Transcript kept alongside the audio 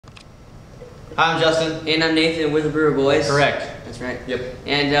Hi, I'm Justin. And I'm Nathan. We're the Brewer Boys. Correct. That's right. Yep.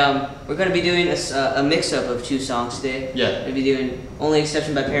 And we're going to be doing a mix-up of 2 songs today. Yeah. We're going to be doing Only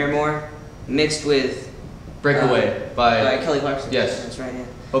Exception by Paramore, mixed with Breakaway by Kelly Clarkson. Yes. That's right, yeah.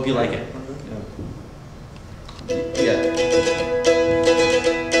 Hope you like it. Yeah.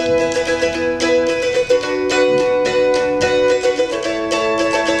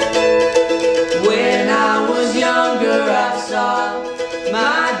 When I was younger, I saw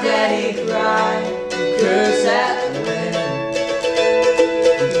my daddy cry and curse at the wind.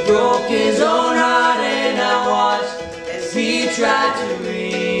 He broke his own heart and I watched as he tried to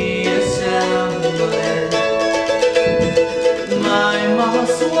reassemble it. My mama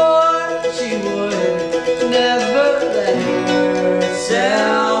swore she would never let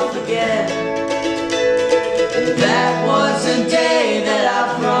herself again. And that was a day that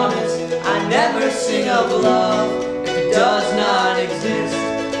I promised I'd never sing of love if it does not exist.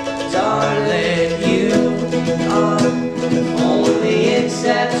 Darling, you are the only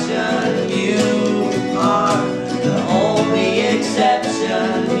exception. You are the only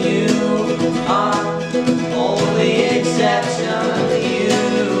exception. You are the only exception. You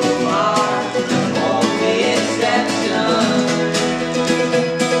are the only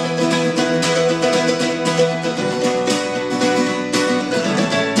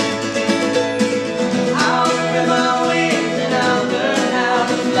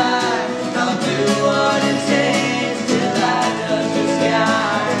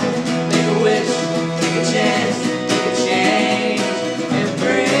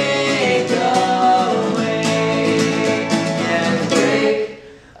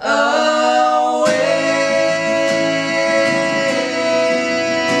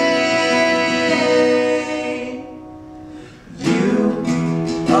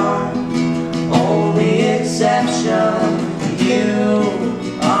exception. You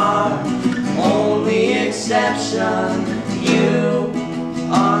are only exception. You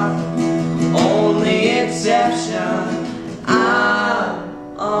are only exception.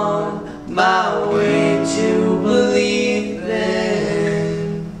 I'm on my way to believing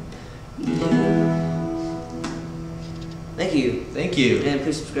you. Thank you. Thank you. And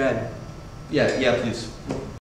please subscribe. Yeah, please.